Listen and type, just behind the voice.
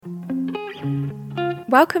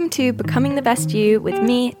Welcome to Becoming the Best You with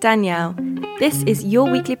me, Danielle. This is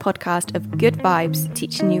your weekly podcast of good vibes,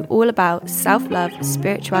 teaching you all about self-love,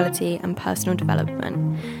 spirituality, and personal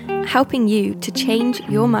development, helping you to change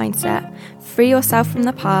your mindset, free yourself from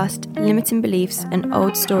the past, limiting beliefs, and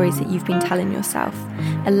old stories that you've been telling yourself,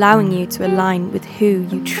 allowing you to align with who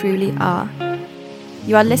you truly are.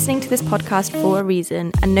 You are listening to this podcast for a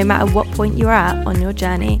reason, and no matter what point you are at on your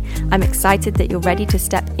journey, I'm excited that you're ready to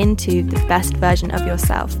step into the best version of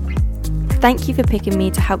yourself. Thank you for picking me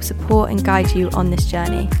to help support and guide you on this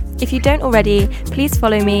journey. If you don't already, please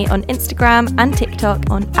follow me on Instagram and TikTok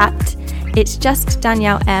on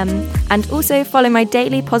 @It'sJustDanielleM, and also follow my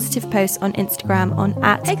daily positive posts on Instagram on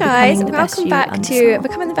Hey guys, welcome back to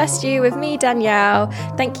Becoming the Best You with me, Danielle.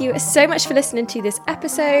 Thank you so much for listening to this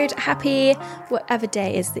episode. Happy whatever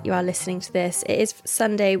day is that you are listening to this. It is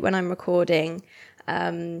Sunday when I'm recording.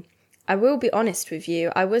 I will be honest with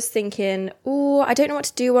you. I was thinking, I don't know what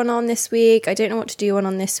to do one on this week.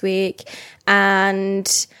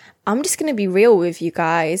 And I'm just going to be real with you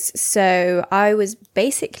guys. So I was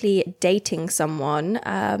basically dating someone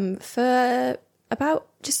for about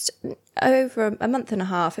just over a month and a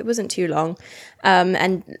half. It wasn't too long.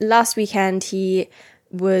 And last weekend he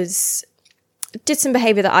did some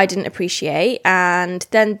behavior that I didn't appreciate. And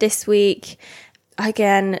then this week,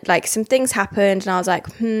 again, like some things happened and I was like,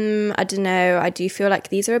 I don't know. I do feel like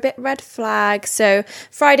these are a bit red flags. So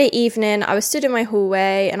Friday evening, I was stood in my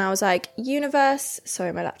hallway and I was like, universe,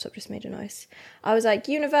 sorry, my laptop just made a noise. I was like,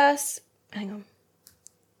 universe,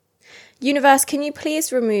 can you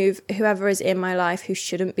please remove whoever is in my life who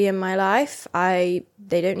shouldn't be in my life?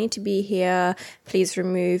 They don't need to be here. Please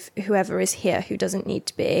remove whoever is here who doesn't need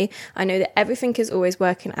to be. I know that everything is always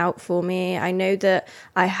working out for me. I know that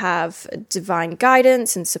I have divine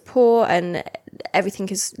guidance and support, and everything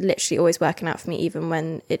is literally always working out for me, even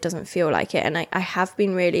when it doesn't feel like it. And I have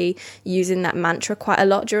been really using that mantra quite a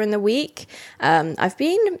lot during the week.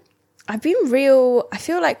 I've been real, I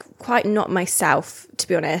feel like quite not myself, to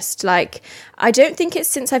be honest. Like, I don't think it's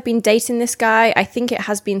since I've been dating this guy. I think it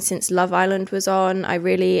has been since Love Island was on. I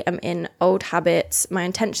really am in old habits. My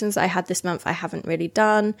intentions that I had this month, I haven't really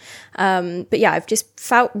done. But yeah, I've just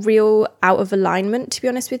felt real out of alignment, to be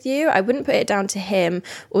honest with you. I wouldn't put it down to him,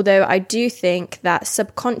 although I do think that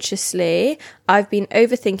subconsciously I've been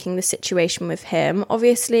overthinking the situation with him.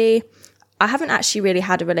 Obviously, I haven't actually really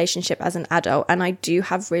had a relationship as an adult, and I do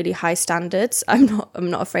have really high standards. I'm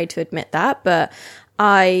not afraid to admit that, but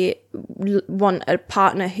I want a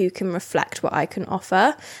partner who can reflect what I can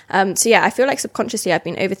offer. So yeah, I feel like subconsciously I've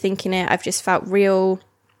been overthinking it. I've just felt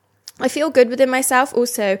I feel good within myself.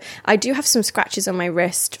 Also, I do have some scratches on my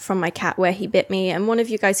wrist from my cat where he bit me, and one of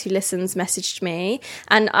you guys who listens messaged me,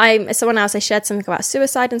 and I shared something about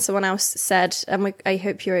suicide, and someone else said, I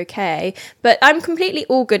hope you're okay. But I'm completely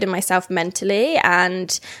all good in myself mentally,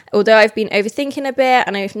 and although I've been overthinking a bit,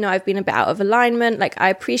 and I know I've been a bit out of alignment, like, I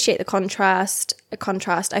appreciate the contrast.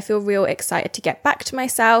 I feel real excited to get back to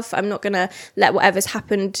myself. I'm not going to let whatever's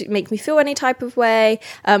happened make me feel any type of way.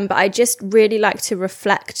 But I just really like to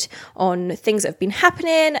reflect on things that have been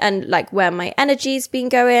happening, and like where my energy's been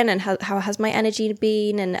going, and how has my energy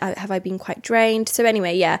been, and have I been quite drained? So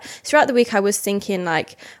anyway, yeah, throughout the week I was thinking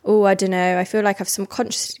like, I don't know, I feel like I've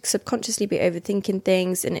subconsciously been overthinking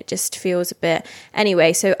things, and it just feels a bit.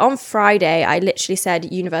 Anyway, so on Friday I literally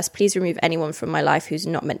said, universe, please remove anyone from my life who's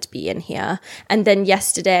not meant to be in here. And then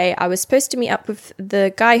yesterday I was supposed to meet up with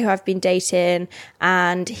the guy who I've been dating,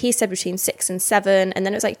 and he said between 6 and 7, and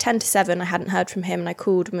then it was like 10 to 7. I hadn't heard from him, and I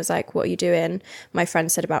called and was like, what are you doing? My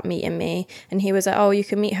friend said about meeting me, and he was like, you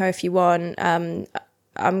can meet her if you want.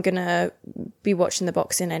 I'm gonna be watching the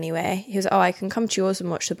boxing anyway. He was like, I can come to yours and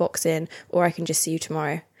watch the boxing, or I can just see you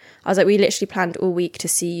tomorrow. I was like, we literally planned all week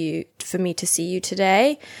for me to see you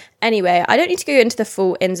today. Anyway, I don't need to go into the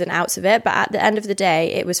full ins and outs of it, but at the end of the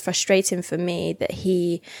day, it was frustrating for me that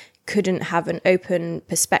he couldn't have an open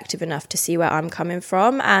perspective enough to see where I'm coming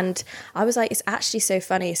from. And I was like, it's actually so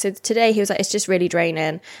funny. So today he was like, it's just really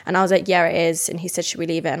draining. And I was like, yeah, it is. And he said, should we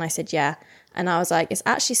leave it? And I said, yeah. And I was like, it's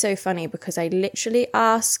actually so funny because I literally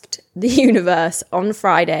asked the universe on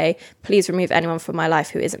Friday, please remove anyone from my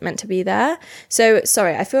life who isn't meant to be there. So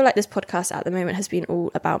sorry, I feel like this podcast at the moment has been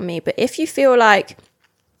all about me. But if you feel like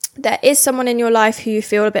there is someone in your life who you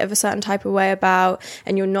feel a bit of a certain type of way about,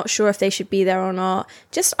 and you're not sure if they should be there or not,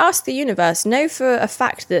 just ask the universe. Know for a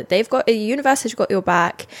fact that the universe has got your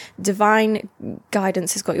back. Divine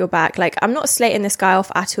guidance has got your back. Like, I'm not slating this guy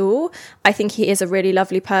off at all. I think he is a really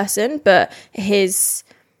lovely person, but we're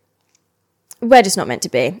just not meant to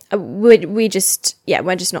be. We're just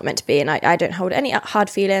not meant to be. And I don't hold any hard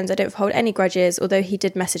feelings. I don't hold any grudges, although he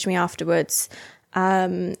did message me afterwards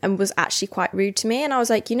and was actually quite rude to me. And I was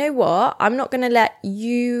like, you know what? I'm not going to let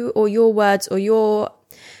you or your words or your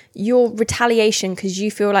retaliation, because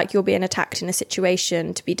you feel like you're being attacked in a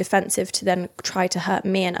situation, to be defensive, to then try to hurt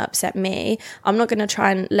me and upset me. I'm not going to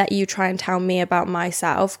try and let you try and tell me about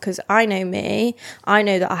myself, because I know me. I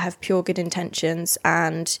know that I have pure good intentions,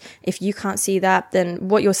 and if you can't see that, then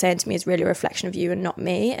what you're saying to me is really a reflection of you and not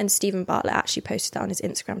me. And Stephen Bartlett actually posted that on his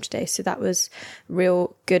Instagram today, so that was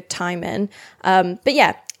real good timing. But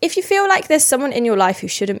yeah, if you feel like there's someone in your life who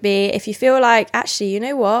shouldn't be, if you feel like, actually, you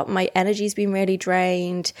know what, my energy's been really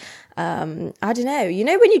drained, I don't know, you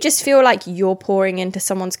know, when you just feel like you're pouring into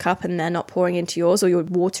someone's cup and they're not pouring into yours, or you're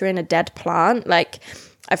watering a dead plant. Like,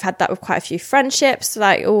 I've had that with quite a few friendships,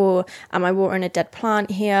 like, oh, am I watering a dead plant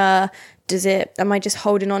here? Am I just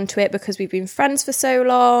holding on to it because we've been friends for so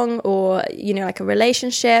long, or, you know, like a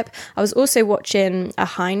relationship? I was also watching a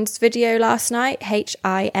Hindz video last night,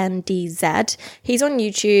 Hindz. He's on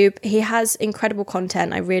YouTube. He has incredible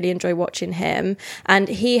content. I really enjoy watching him. And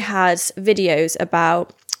he has videos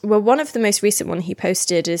about, well, one of the most recent one he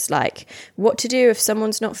posted is like, what to do if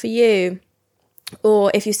someone's not for you,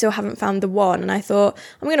 or if you still haven't found the one. And I thought,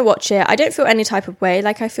 I'm going to watch it. I don't feel any type of way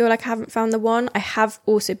like I feel like I haven't found the one. I have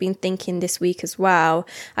also been thinking this week as well,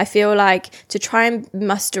 I feel like to try and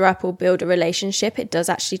muster up or build a relationship, it does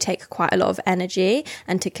actually take quite a lot of energy,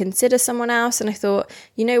 and to consider someone else. And I thought,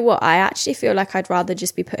 you know what, I actually feel like I'd rather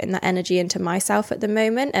just be putting that energy into myself at the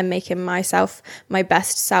moment, and making myself my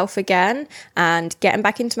best self again, and getting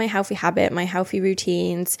back into my healthy habit, my healthy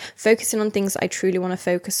routines, focusing on things that I truly want to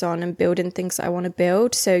focus on, and building things that I want to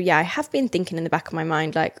build. So yeah, I have been thinking in the back of my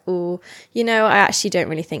mind, like, oh, you know, I actually don't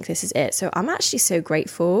really think this is it. So I'm actually so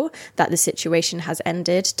grateful that the situation has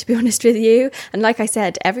ended, to be honest with you. And like I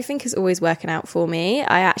said, everything is always working out for me.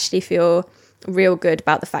 I actually feel real good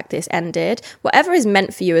about the fact that it's ended. Whatever is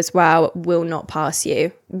meant for you as well will not pass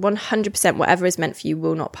you. 100% whatever is meant for you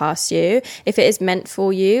will not pass you. If it is meant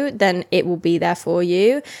for you, then it will be there for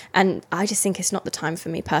you. And I just think it's not the time for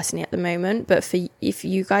me personally at the moment. But if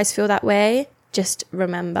you guys feel that way, just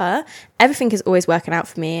remember, everything is always working out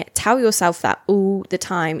for me. Tell yourself that all the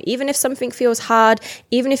time. Even if something feels hard,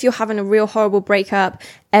 even if you're having a real horrible breakup,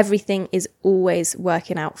 everything is always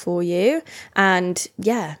working out for you. And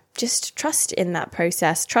yeah, just trust in that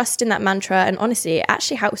process, trust in that mantra. And honestly, it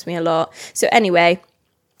actually helps me a lot. So anyway,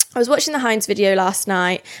 I was watching the Hindz video last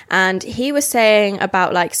night, and he was saying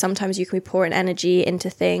about, like, sometimes you can be pouring energy into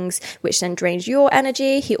things which then drains your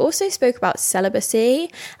energy. He also spoke about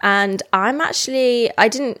celibacy, and I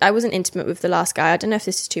wasn't intimate with the last guy. I don't know if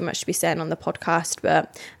this is too much to be saying on the podcast,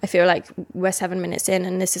 but I feel like we're 7 minutes in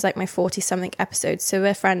and this is like my 40-something episode, so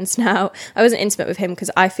we're friends now. I wasn't intimate with him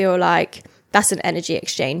because I feel like that's an energy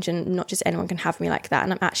exchange, and not just anyone can have me like that.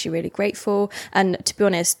 And I'm actually really grateful. And to be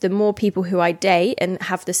honest, the more people who I date and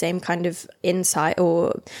have the same kind of insight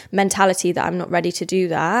or mentality that I'm not ready to do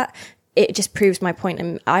that, it just proves my point.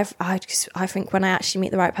 And I think when I actually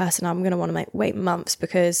meet the right person, I'm going to want to wait months,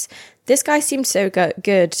 because this guy seemed so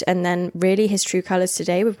good. And then really his true colours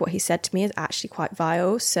today with what he said to me is actually quite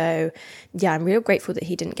vile. So yeah, I'm real grateful that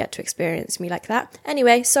he didn't get to experience me like that.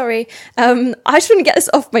 Anyway, sorry. I just want to get this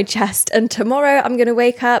off my chest. And tomorrow I'm going to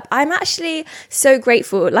wake up. I'm actually so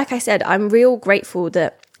grateful. Like I said, I'm real grateful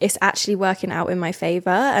that it's actually working out in my favor,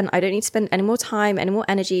 and I don't need to spend any more time, any more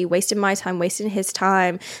energy, wasting my time, wasting his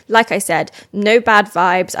time. Like I said, no bad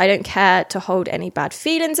vibes. I don't care to hold any bad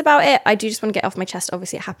feelings about it. I do just want to get off my chest.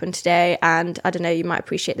 Obviously it happened today, and I don't know, you might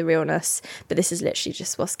appreciate the realness, but this is literally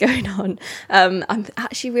just what's going on. I'm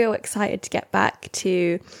actually real excited to get back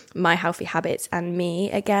to my healthy habits and me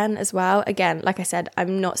again as well. Again, like I said,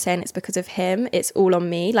 I'm not saying it's because of him. It's all on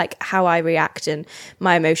me, like how I react and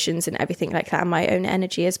my emotions and everything like that, and my own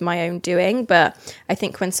energy is my own doing. But I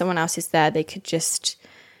think when someone else is there, they could just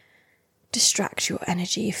distract your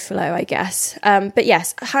energy flow, I guess. But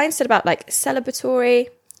yes, Hindz said about like celebratory,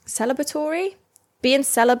 being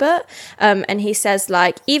celibate. And he says,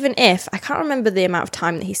 like, even if, I can't remember the amount of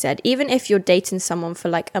time that he said, even if you're dating someone for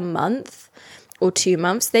like a month or 2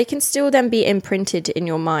 months, they can still then be imprinted in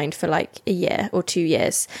your mind for like a year or 2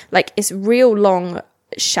 years. Like, it's real long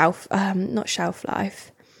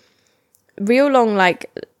real long like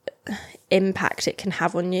impact it can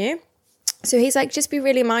have on you. So he's like, just be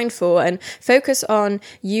really mindful and focus on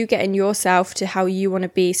you getting yourself to how you want to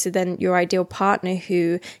be, so then your ideal partner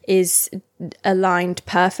who is aligned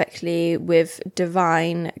perfectly with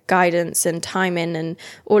divine guidance and timing and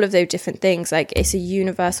all of those different things. Like, it's a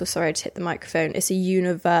universal, sorry to hit the microphone, it's a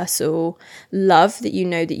universal love that you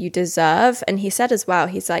know that you deserve. And he said as well,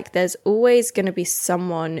 he's like, there's always going to be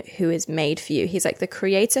someone who is made for you. He's like, the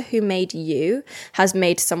creator who made you has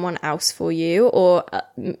made someone else for you, or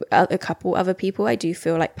a couple other people. I do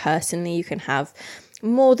feel like personally you can have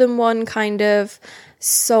more than one kind of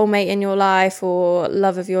soulmate in your life or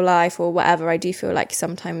love of your life or whatever. I do feel like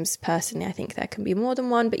sometimes personally I think there can be more than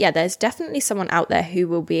one, but yeah, there's definitely someone out there who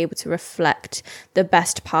will be able to reflect the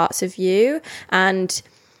best parts of you. And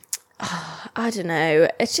I don't know,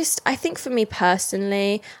 it's just, I think for me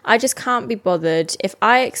personally, I just can't be bothered if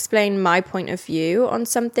I explain my point of view on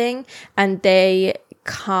something and they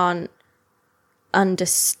can't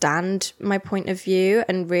understand my point of view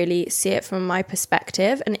and really see it from my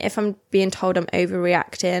perspective. And if I'm being told I'm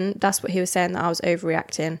overreacting, that's what he was saying, that I was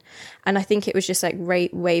overreacting. And I think it was just like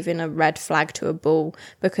waving a red flag to a bull,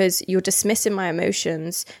 because you're dismissing my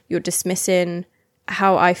emotions, you're dismissing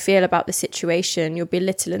how I feel about the situation, you're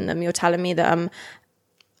belittling them, you're telling me that I'm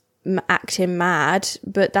acting mad,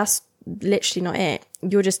 but that's literally not it.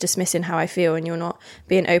 You're just dismissing how I feel, and you're not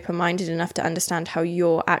being open-minded enough to understand how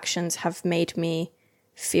your actions have made me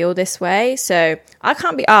feel this way. So I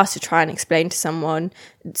can't be asked to try and explain to someone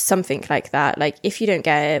something like that. Like, if you don't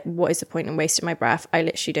get it, what is the point in wasting my breath? I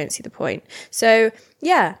literally don't see the point. So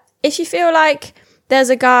yeah, if you feel like there's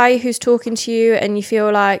a guy who's talking to you and you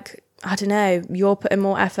feel like, I don't know, you're putting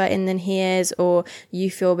more effort in than he is, or you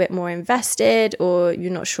feel a bit more invested, or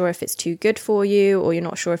you're not sure if it's too good for you, or you're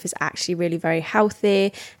not sure if it's actually really very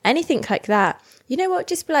healthy, anything like that, you know what,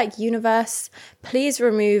 just be like, universe, please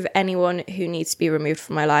remove anyone who needs to be removed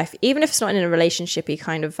from my life, even if it's not in a relationshipy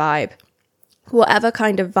kind of vibe. Whatever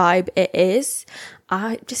kind of vibe it is,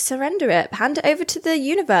 I just surrender it, hand it over to the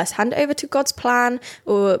universe, hand it over to God's plan,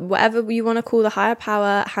 or whatever you want to call the higher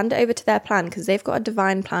power, hand it over to their plan, because they've got a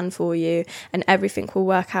divine plan for you and everything will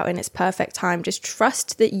work out in its perfect time. Just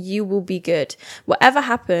trust that you will be good. Whatever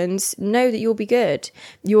happens, know that you'll be good.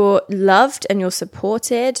 You're loved and you're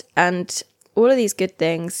supported and all of these good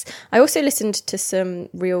things. I also listened to some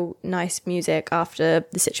real nice music after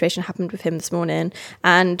the situation happened with him this morning.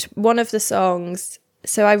 And one of the songs,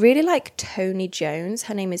 so I really like Toni Jones.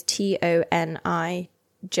 Her name is Toni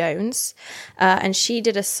Jones. And she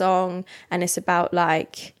did a song, and it's about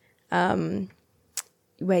like,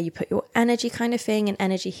 where you put your energy kind of thing, and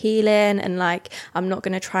energy healing, and like, I'm not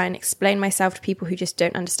going to try and explain myself to people who just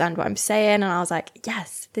don't understand what I'm saying. And I was like,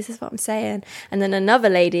 yes, this is what I'm saying. And then another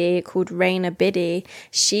lady called Raina Biddy,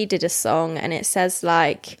 she did a song, and it says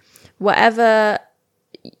like, whatever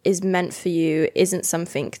is meant for you isn't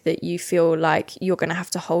something that you feel like you're going to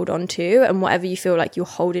have to hold on to, and whatever you feel like you're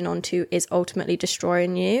holding on to is ultimately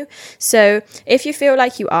destroying you. So if you feel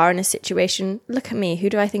like you are in a situation, look at me, who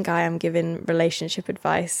do I think I am giving relationship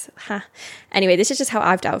advice? Anyway, this is just how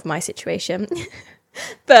I've dealt with my situation.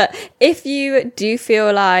 But if you do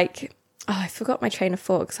feel like, I forgot my train of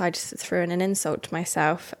thought because I just threw in an insult to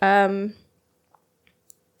myself.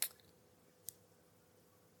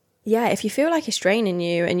 Yeah, if you feel like it's draining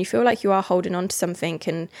you and you feel like you are holding on to something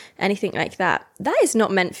and anything like that, that is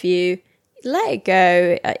not meant for you. Let it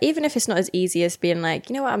go. Even if it's not as easy as being like,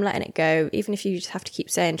 you know what, I'm letting it go. Even if you just have to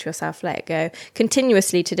keep saying to yourself, let it go.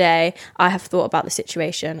 Continuously today, I have thought about the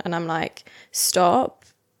situation and I'm like, stop.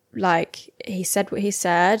 Like, he said what he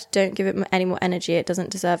said, don't give it any more energy, it doesn't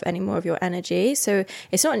deserve any more of your energy. So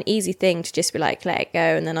it's not an easy thing to just be like, let it go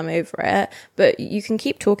and then I'm over it, but you can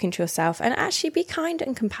keep talking to yourself and actually be kind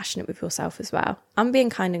and compassionate with yourself as well. I'm being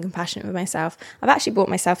kind and compassionate with myself. I've actually bought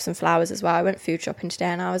myself some flowers as well. I went food shopping today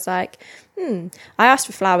and I was like, I asked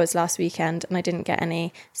for flowers last weekend and I didn't get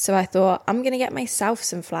any. So I thought, I'm going to get myself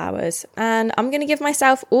some flowers and I'm going to give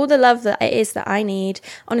myself all the love that it is that I need.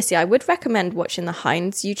 Honestly, I would recommend watching the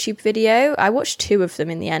Heinz YouTube video. I watched 2 of them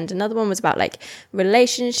in the end. Another one was about like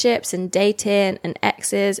relationships and dating and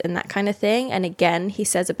exes and that kind of thing. And again, he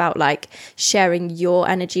says about like sharing your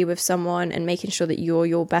energy with someone and making sure that you're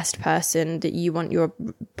your best person, that you want your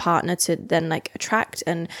partner to then like attract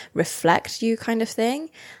and reflect you kind of thing.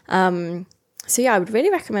 So yeah, I would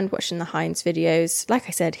really recommend watching the Heinz videos. Like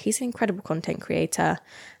I said, he's an incredible content creator.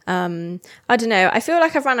 I don't know. I feel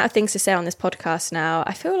like I've run out of things to say on this podcast now.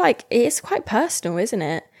 I feel like it is quite personal, isn't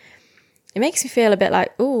it? It makes me feel a bit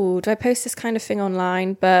like, oh, do I post this kind of thing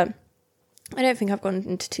online? But I don't think I've gone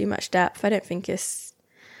into too much depth. I don't think it's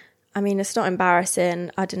not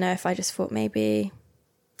embarrassing. I don't know if I just thought maybe,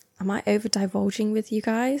 am I over divulging with you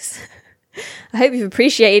guys? I hope you've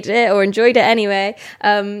appreciated it or enjoyed it anyway.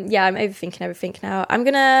 I'm overthinking everything now.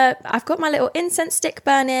 I've got my little incense stick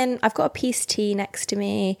burning. I've got a peace tea next to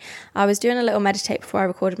me. I was doing a little meditate before I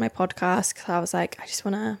recorded my podcast because I was like, I just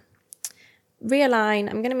want to realign.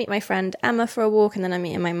 I'm going to meet my friend Emma for a walk, and then I'm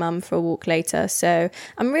meeting my mum for a walk later. So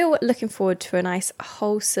I'm real looking forward to a nice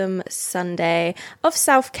wholesome Sunday of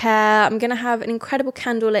self-care. I'm going to have an incredible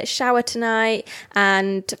candlelit shower tonight,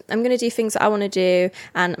 and I'm going to do things that I want to do,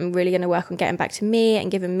 and I'm really going to work on getting back to me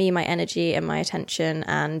and giving me my energy and my attention,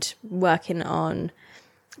 and working on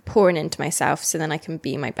pouring into myself so then I can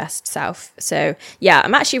be my best self. So yeah,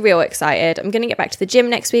 I'm actually real excited. I'm going to get back to the gym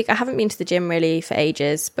next week. I haven't been to the gym really for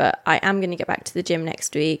ages, but I am going to get back to the gym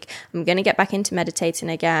next week. I'm going to get back into meditating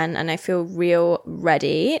again, and I feel real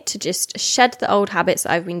ready to just shed the old habits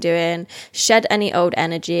that I've been doing, shed any old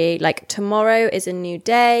energy. Like tomorrow is a new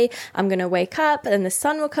day. I'm going to wake up and the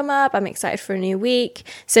sun will come up. I'm excited for a new week.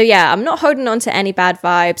 So yeah, I'm not holding on to any bad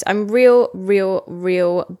vibes. I'm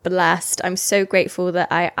real blessed. I'm so grateful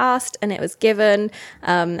that I asked and it was given,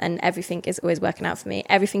 and everything is always working out for me.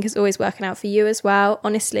 Everything is always working out for you as well.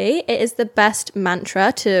 Honestly, it is the best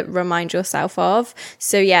mantra to remind yourself of.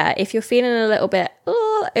 So yeah, if you're feeling a little bit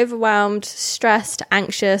overwhelmed, stressed,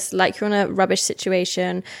 anxious, like you're in a rubbish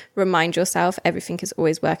situation, remind yourself everything is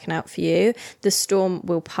always working out for you. The storm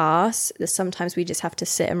will pass. Sometimes we just have to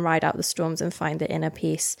sit and ride out the storms and find the inner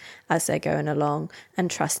peace as they're going along, and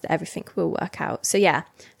trust that everything will work out. So yeah,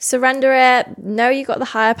 surrender it. Know you got the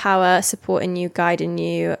higher power supporting you, guiding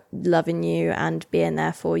you, loving you, and being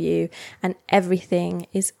there for you, and everything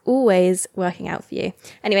is always working out for you.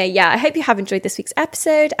 Anyway, yeah, I hope you have enjoyed this week's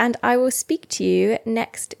episode, and I will speak to you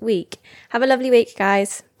next week. Have a lovely week,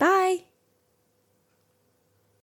 guys. Bye.